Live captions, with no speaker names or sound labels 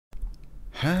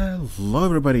Hello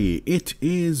everybody, it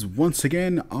is once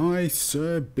again I,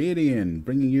 Sir Beardian,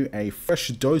 bringing you a fresh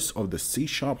dose of the C#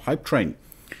 hype train.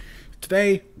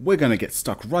 Today we're going to get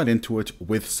stuck right into it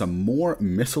with some more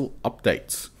missile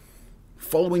updates.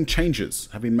 Following changes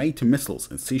have been made to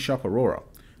missiles in C# Aurora.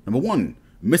 Number 1,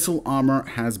 missile armor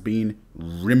has been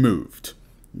removed.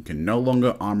 You can no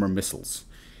longer armor missiles.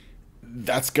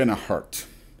 That's going to hurt.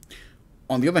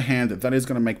 On the other hand, that is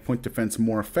going to make point defense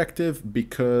more effective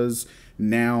because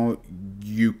now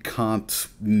you can't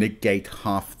negate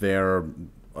half their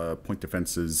point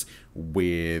defenses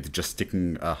with just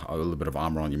sticking a little bit of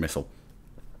armor on your missile.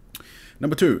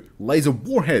 Number 2, laser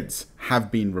warheads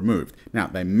have been removed. Now,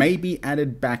 they may be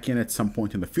added back in at some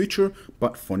point in the future,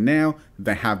 but for now,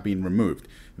 they have been removed.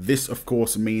 This, of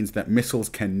course, means that missiles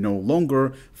can no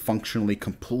longer functionally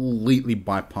completely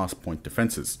bypass point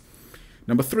defenses.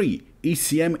 Number 3,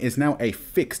 ECM is now a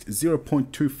fixed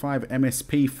 0.25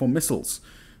 MSP for missiles.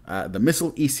 The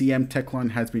missile ECM tech line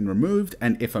has been removed,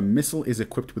 and if a missile is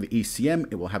equipped with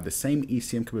ECM, it will have the same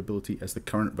ECM capability as the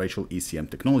current racial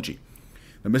ECM technology.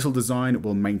 The missile design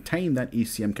will maintain that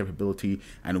ECM capability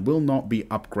and will not be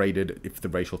upgraded if the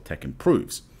racial tech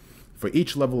improves. For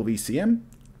each level of ECM,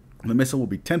 the missile will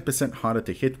be 10% harder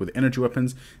to hit with energy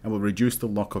weapons and will reduce the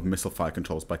lock of missile fire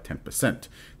controls by 10%.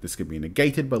 This can be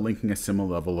negated by linking a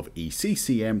similar level of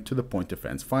ECCM to the point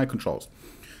defense fire controls.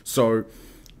 So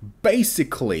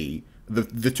basically,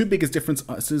 the two biggest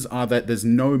differences are that there's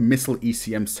no missile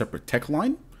ECM separate tech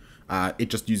line. It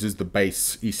just uses the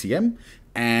base ECM,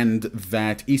 and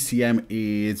that ECM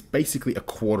is basically a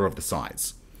quarter of the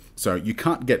size. So you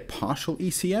can't get partial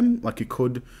ECM like you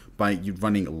could by you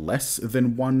running less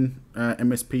than one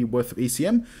MSP worth of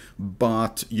ECM,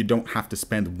 but you don't have to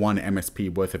spend one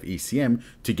MSP worth of ECM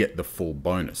to get the full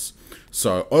bonus.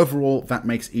 So overall, that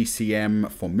makes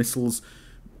ECM for missiles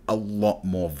a lot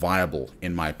more viable,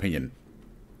 in my opinion.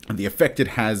 And the effect it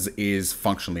has is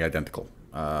functionally identical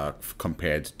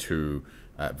compared to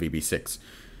VB6.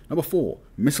 Number 4,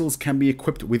 missiles can be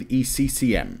equipped with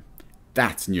ECCM.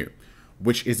 That's new,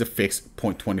 which is a fixed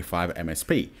 0.25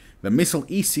 MSP. The missile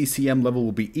ECCM level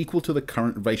will be equal to the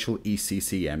current racial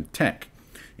ECCM tech.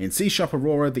 In C#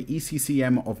 Aurora, the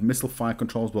ECCM of missile fire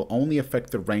controls will only affect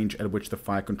the range at which the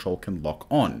fire control can lock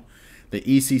on. The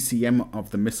ECCM of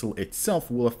the missile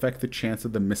itself will affect the chance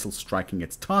of the missile striking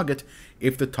its target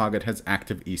if the target has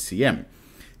active ECM.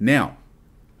 Now,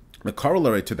 the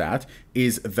corollary to that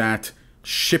is that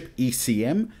ship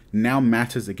ECM now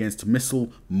matters against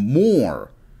missile more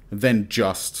than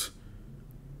just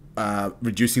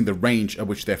reducing the range at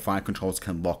which their fire controls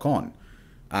can lock on.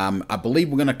 I believe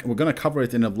we're gonna cover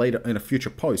it in a future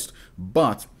post,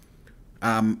 but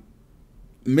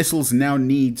missiles now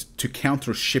need to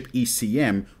counter ship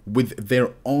ECM with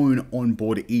their own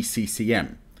onboard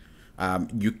ECCM.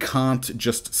 You can't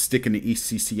just stick an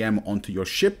ECCM onto your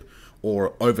ship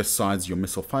or oversize your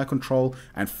missile fire control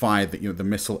and fire the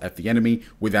missile at the enemy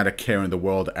without a care in the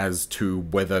world as to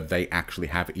whether they actually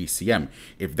have ECM.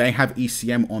 If they have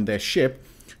ECM on their ship,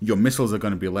 your missiles are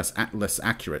going to be less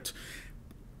accurate.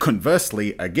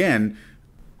 Conversely, again,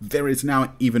 there is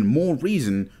now even more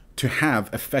reason to have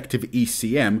effective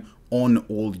ECM on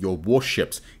all your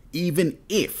warships, even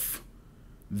if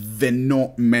they're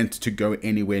not meant to go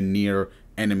anywhere near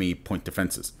enemy point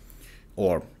defenses,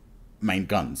 or main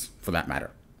guns, for that matter.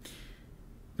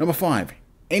 Number 5,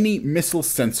 any missile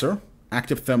sensor,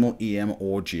 active thermal EM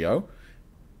or GEO,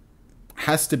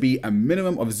 has to be a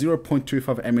minimum of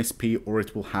 0.25 MSP or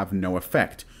it will have no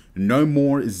effect. No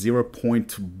more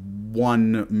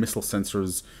 0.1 missile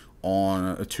sensors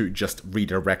to just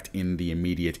redirect in the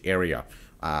immediate area.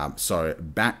 So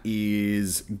that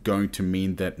is going to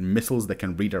mean that missiles that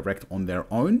can redirect on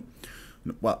their own,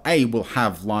 well, A, will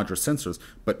have larger sensors,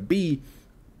 but B,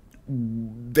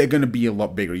 they're going to be a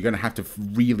lot bigger. You're going to have to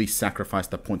really sacrifice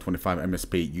that 0.25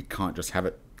 MSP. You can't just have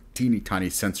a teeny tiny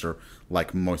sensor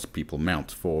like most people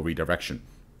mount for redirection.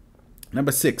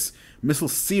 Number 6, missile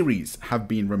series have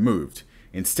been removed.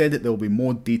 Instead, there will be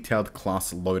more detailed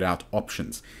class loadout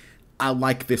options. I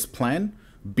like this plan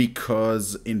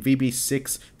because in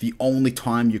VB6, the only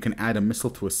time you can add a missile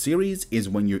to a series is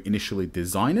when you initially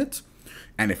design it.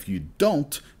 And if you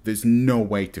don't, there's no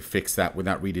way to fix that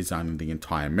without redesigning the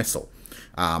entire missile.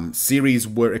 Series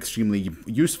were extremely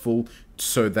useful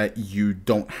so that you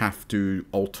don't have to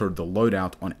alter the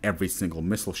loadout on every single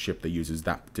missile ship that uses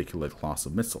that particular class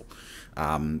of missile.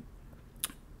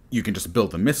 You can just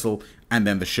build the missile, and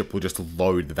then the ship will just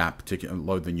load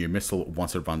the new missile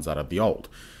once it runs out of the old.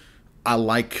 I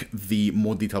like the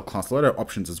more detailed class loadout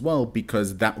options as well,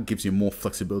 because that gives you more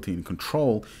flexibility and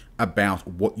control about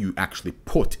what you actually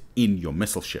put in your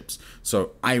missile ships.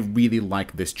 So I really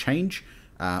like this change,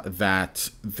 that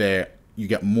you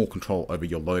get more control over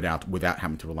your loadout without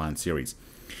having to rely on series.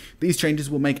 These changes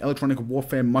will make electronic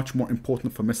warfare much more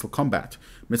important for missile combat.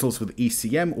 Missiles with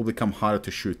ECM will become harder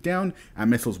to shoot down, and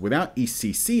missiles without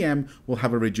ECCM will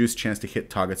have a reduced chance to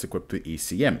hit targets equipped with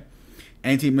ECM.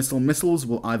 Anti-missile missiles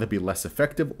will either be less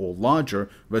effective or larger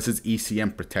versus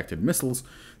ECM-protected missiles.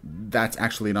 That's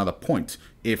actually another point.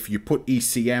 If you put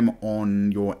ECM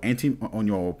on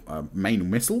your main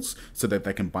missiles so that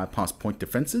they can bypass point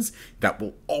defenses, that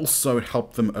will also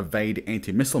help them evade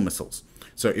anti-missile missiles.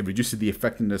 So it reduces the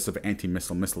effectiveness of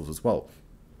anti-missile missiles as well.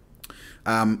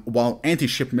 While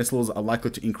anti-ship missiles are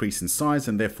likely to increase in size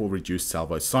and therefore reduce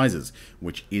salvo sizes,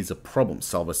 which is a problem.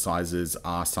 Salvo sizes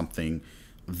are something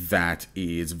that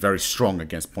is very strong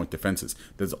against point defenses.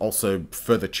 There's also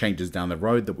further changes down the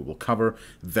road that we will cover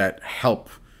that help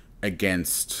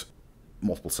against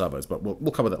multiple salvos, but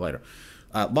we'll cover that later.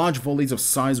 Large volleys of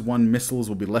size 1 missiles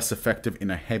will be less effective in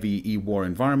a heavy E-war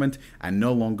environment and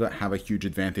no longer have a huge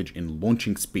advantage in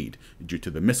launching speed due to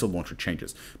the missile launcher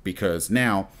changes, because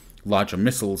now larger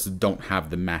missiles don't have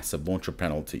the massive launcher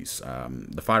penalties,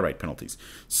 the fire rate penalties.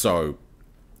 So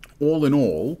all in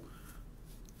all,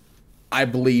 I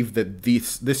believe that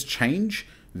this change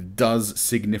does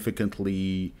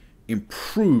significantly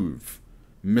improve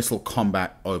missile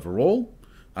combat overall,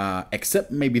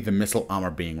 except maybe the missile armor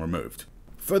being removed.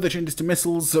 Further changes to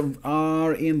missiles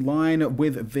are in line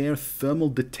with their thermal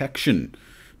detection.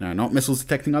 Now, not missiles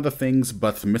detecting other things,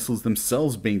 but missiles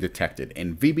themselves being detected.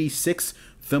 In VB6,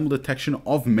 thermal detection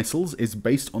of missiles is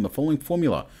based on the following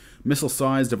formula: missile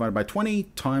size divided by 20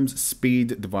 times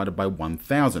speed divided by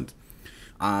 1000.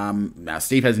 Now,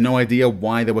 Steve has no idea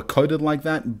why they were coded like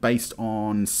that based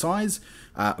on size,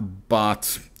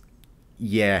 but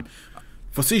yeah.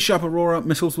 For C# Aurora,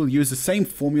 missiles will use the same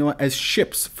formula as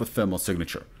ships for thermal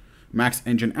signature. Max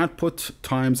engine output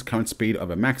times current speed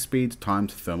over max speed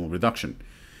times thermal reduction.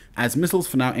 As missiles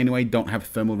for now anyway don't have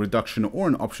thermal reduction or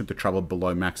an option to travel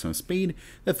below maximum speed,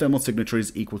 their thermal signature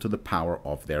is equal to the power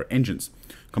of their engines.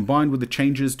 Combined with the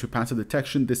changes to passive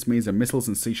detection, this means that missiles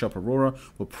in C# Aurora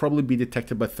will probably be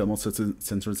detected by thermal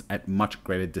sensors at much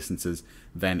greater distances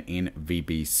than in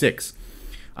VB6.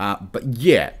 But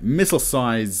yeah, missile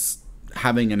size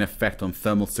having an effect on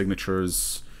thermal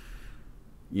signatures,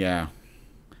 yeah,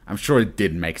 I'm sure it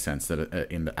did make sense that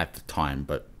at the time,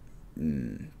 but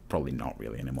probably not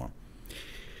really anymore.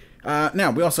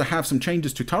 Now, we also have some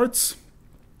changes to turrets.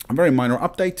 A very minor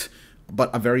update,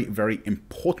 but a very, very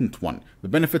important one. The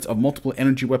benefits of multiple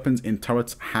energy weapons in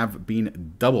turrets have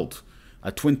been doubled.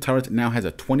 A twin turret now has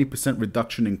a 20%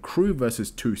 reduction in crew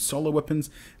versus 2 solo weapons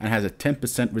and has a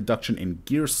 10% reduction in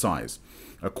gear size.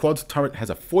 A quad turret has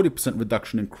a 40%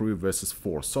 reduction in crew versus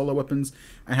 4 solo weapons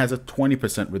and has a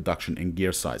 20% reduction in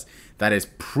gear size. That is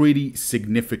pretty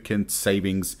significant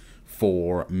savings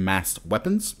for massed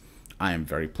weapons. I am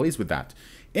very pleased with that.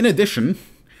 In addition,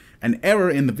 an error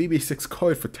in the VB6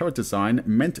 code for turret design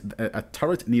meant that a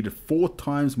turret needed 4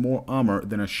 times more armor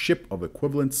than a ship of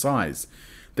equivalent size.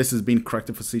 This has been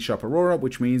corrected for C# Aurora,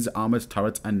 which means armored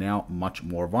turrets are now much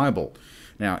more viable.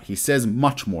 Now, he says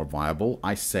much more viable.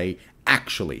 I say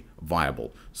actually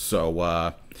viable.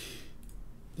 So,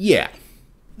 yeah.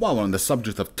 While we're on the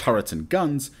subject of turrets and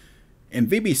guns, in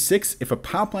VB6, if a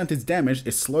power plant is damaged,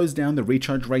 it slows down the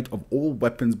recharge rate of all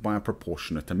weapons by a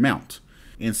proportionate amount.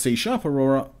 In C#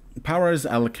 Aurora, power is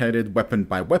allocated weapon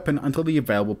by weapon until the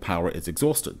available power is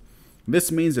exhausted.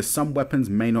 This means that some weapons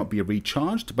may not be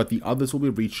recharged, but the others will be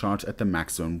recharged at the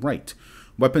maximum rate.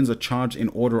 Weapons are charged in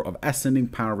order of ascending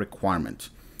power requirement.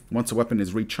 Once a weapon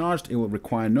is recharged, it will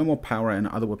require no more power and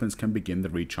other weapons can begin the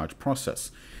recharge process.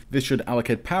 This should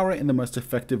allocate power in the most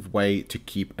effective way to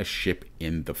keep a ship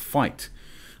in the fight.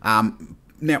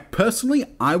 Now, personally,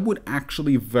 I would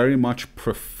actually very much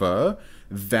prefer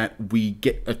that we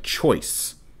get a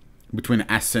choice between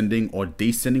ascending or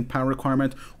descending power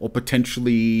requirement, or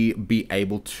potentially be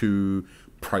able to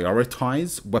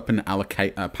prioritize weapon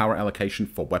power allocation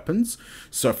for weapons.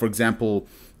 So, for example,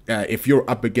 if you're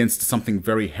up against something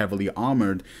very heavily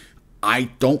armored,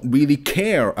 I don't really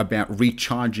care about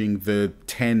recharging the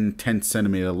 10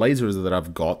 centimeter lasers that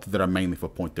I've got that are mainly for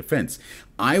point defense.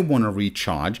 I want to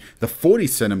recharge the 40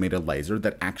 centimeter laser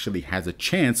that actually has a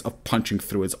chance of punching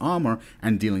through his armor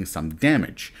and dealing some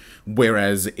damage.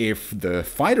 Whereas if the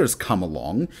fighters come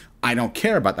along, I don't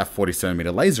care about that 40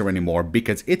 centimeter laser anymore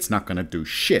because it's not going to do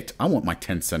shit. I want my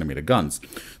 10 centimeter guns.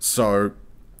 So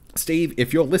Steve,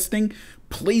 if you're listening,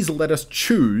 please let us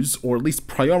choose or at least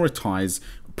prioritize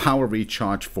power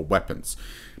recharge for weapons.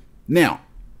 Now,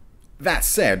 that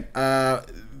said,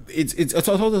 it's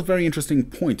also a very interesting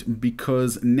point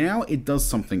because now it does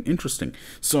something interesting.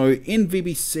 So in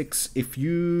VB6, if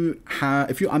you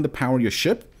underpower your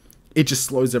ship, it just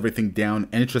slows everything down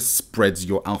and it just spreads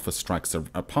your alpha strikes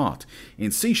apart.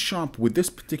 In C#, with this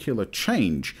particular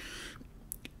change,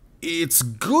 it's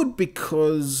good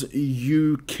because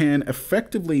you can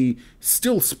effectively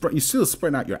still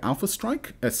spread out your alpha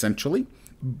strike, essentially,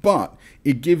 but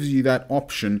it gives you that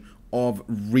option of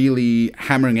really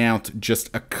hammering out just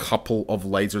a couple of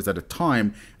lasers at a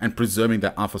time and preserving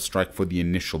that alpha strike for the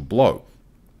initial blow.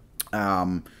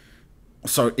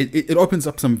 So it opens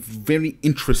up some very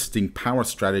interesting power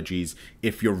strategies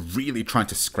if you're really trying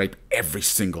to scrape every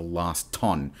single last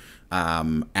ton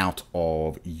out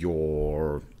of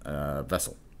your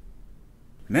vessel.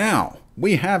 Now,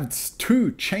 we have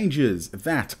two changes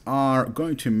that are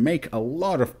going to make a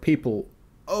lot of people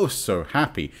oh so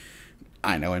happy.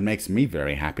 I know, it makes me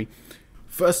very happy.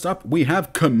 First up, we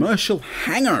have commercial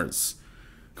hangars.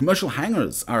 Commercial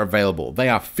hangars are available. They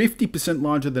are 50%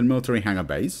 larger than military hangar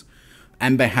bays,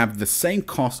 and they have the same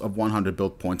cost of 100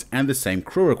 build points and the same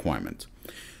crew requirement.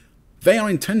 They are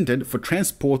intended for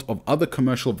transport of other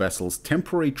commercial vessels,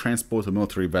 temporary transport of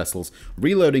military vessels,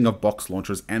 reloading of box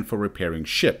launchers, and for repairing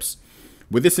ships.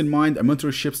 With this in mind, a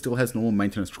military ship still has normal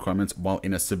maintenance requirements while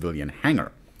in a civilian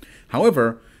hangar.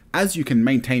 However, as you can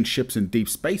maintain ships in deep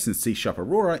space in C#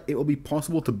 Aurora, it will be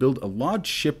possible to build a large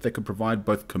ship that can provide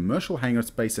both commercial hangar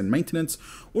space and maintenance,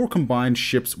 or combine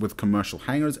ships with commercial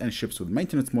hangars and ships with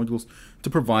maintenance modules to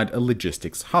provide a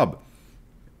logistics hub.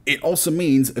 It also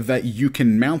means that you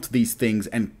can mount these things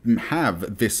and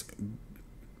have this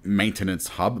maintenance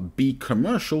hub be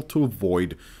commercial to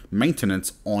avoid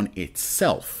maintenance on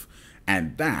itself.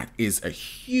 And that is a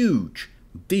huge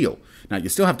deal. Now, you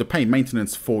still have to pay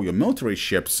maintenance for your military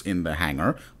ships in the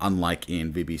hangar, unlike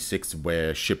in VB6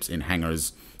 where ships in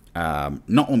hangars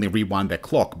not only rewind their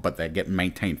clock, but they get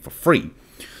maintained for free.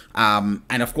 And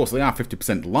of course, they are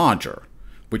 50% larger,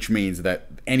 which means that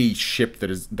any ship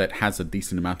that has a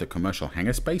decent amount of commercial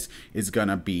hangar space is going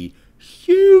to be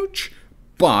huge.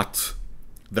 But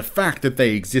the fact that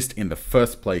they exist in the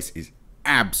first place is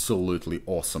absolutely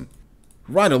awesome.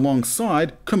 Right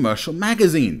alongside commercial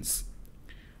magazines.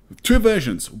 Two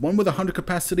versions, one with 100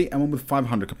 capacity and one with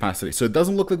 500 capacity. So it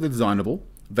doesn't look like they're designable,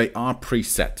 they are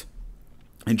preset.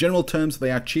 In general terms,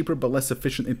 they are cheaper but less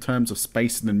efficient in terms of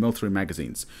space than military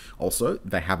magazines. Also,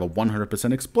 they have a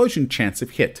 100% explosion chance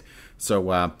of hit. So,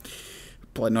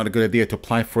 probably not a good idea to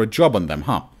apply for a job on them,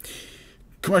 huh?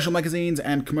 Commercial magazines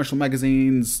and commercial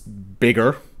magazines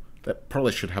bigger. That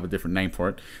probably should have a different name for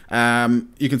it.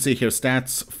 You can see here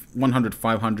stats, 100,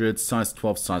 500, size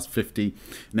 12, size 50.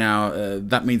 Now,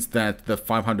 that means that the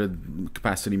 500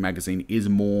 capacity magazine is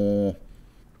more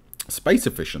space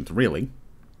efficient, really.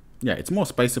 Yeah, it's more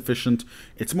space efficient,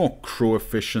 it's more crew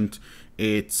efficient,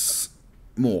 it's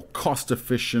more cost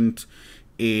efficient,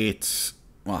 it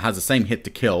has the same hit to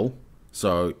kill,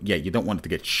 so yeah, you don't want it to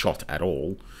get shot at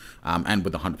all. And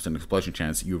with a 100% explosion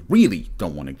chance, you really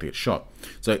don't want it to get shot.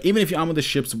 So even if you armor the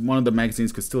ships, one of the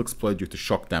magazines could still explode due to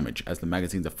shock damage, as the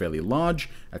magazines are fairly large,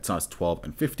 at size 12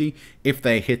 and 50. If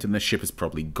they hit, then the ship is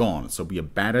probably gone, so it would be a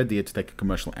bad idea to take a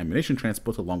commercial ammunition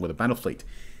transport along with a battle fleet.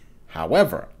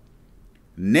 However,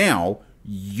 now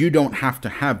you don't have to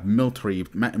have military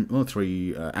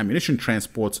ammunition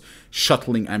transports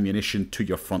shuttling ammunition to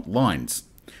your front lines,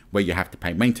 where you have to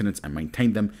pay maintenance and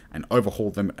maintain them and overhaul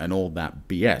them and all that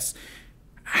BS.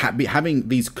 Having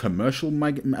these commercial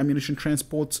ammunition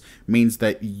transports means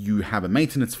that you have a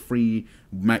maintenance-free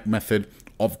method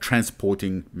of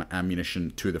transporting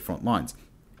ammunition to the front lines.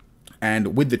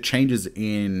 And with the changes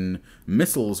in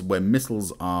missiles, where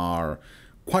missiles are,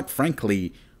 quite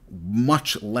frankly,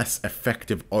 much less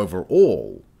effective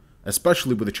overall,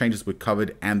 especially with the changes we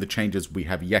covered and the changes we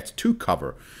have yet to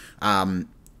cover,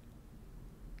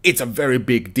 it's a very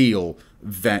big deal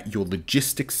that your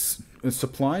logistics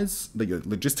supplies, that your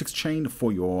logistics chain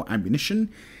for your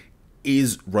ammunition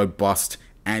is robust,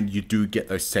 and you do get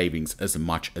those savings as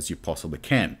much as you possibly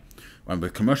can. And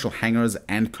with commercial hangars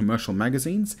and commercial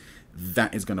magazines,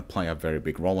 that is going to play a very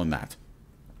big role in that.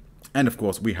 And of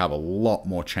course, we have a lot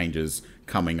more changes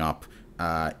coming up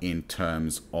in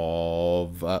terms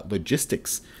of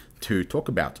logistics to talk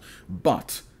about.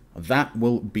 But that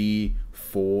will be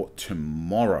for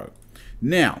tomorrow.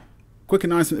 Now, quick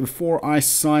announcement before I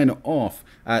sign off.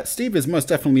 Steve is most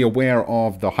definitely aware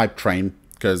of the hype train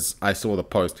because I saw the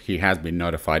post. He has been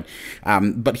notified.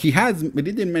 But he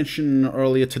did mention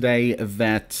earlier today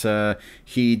that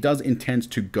he does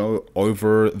intend to go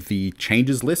over the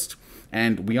changes list.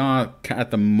 And we are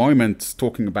at the moment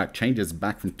talking about changes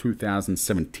back from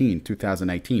 2017,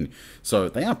 2018. So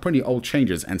they are pretty old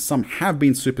changes, and some have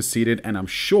been superseded, and I'm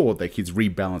sure that he's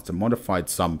rebalanced and modified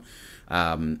some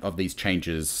of these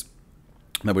changes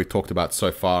that we've talked about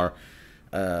so far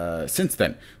since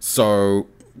then. So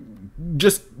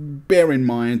just bear in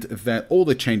mind that all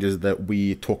the changes that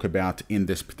we talk about in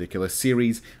this particular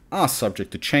series are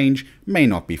subject to change, may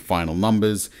not be final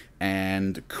numbers,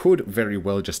 and could very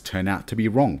well just turn out to be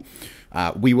wrong.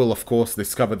 We will, of course,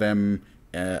 discover them,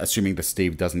 assuming that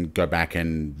Steve doesn't go back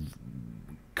and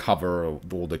cover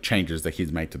all the changes that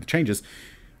he's made to the changes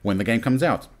when the game comes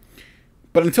out.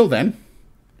 But until then,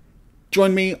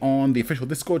 join me on the official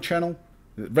Discord channel,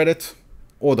 Reddit,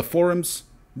 or the forums,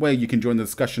 where you can join the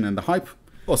discussion and the hype,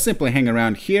 or simply hang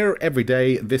around here every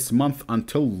day this month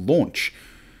until launch.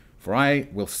 For I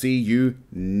will see you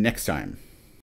next time.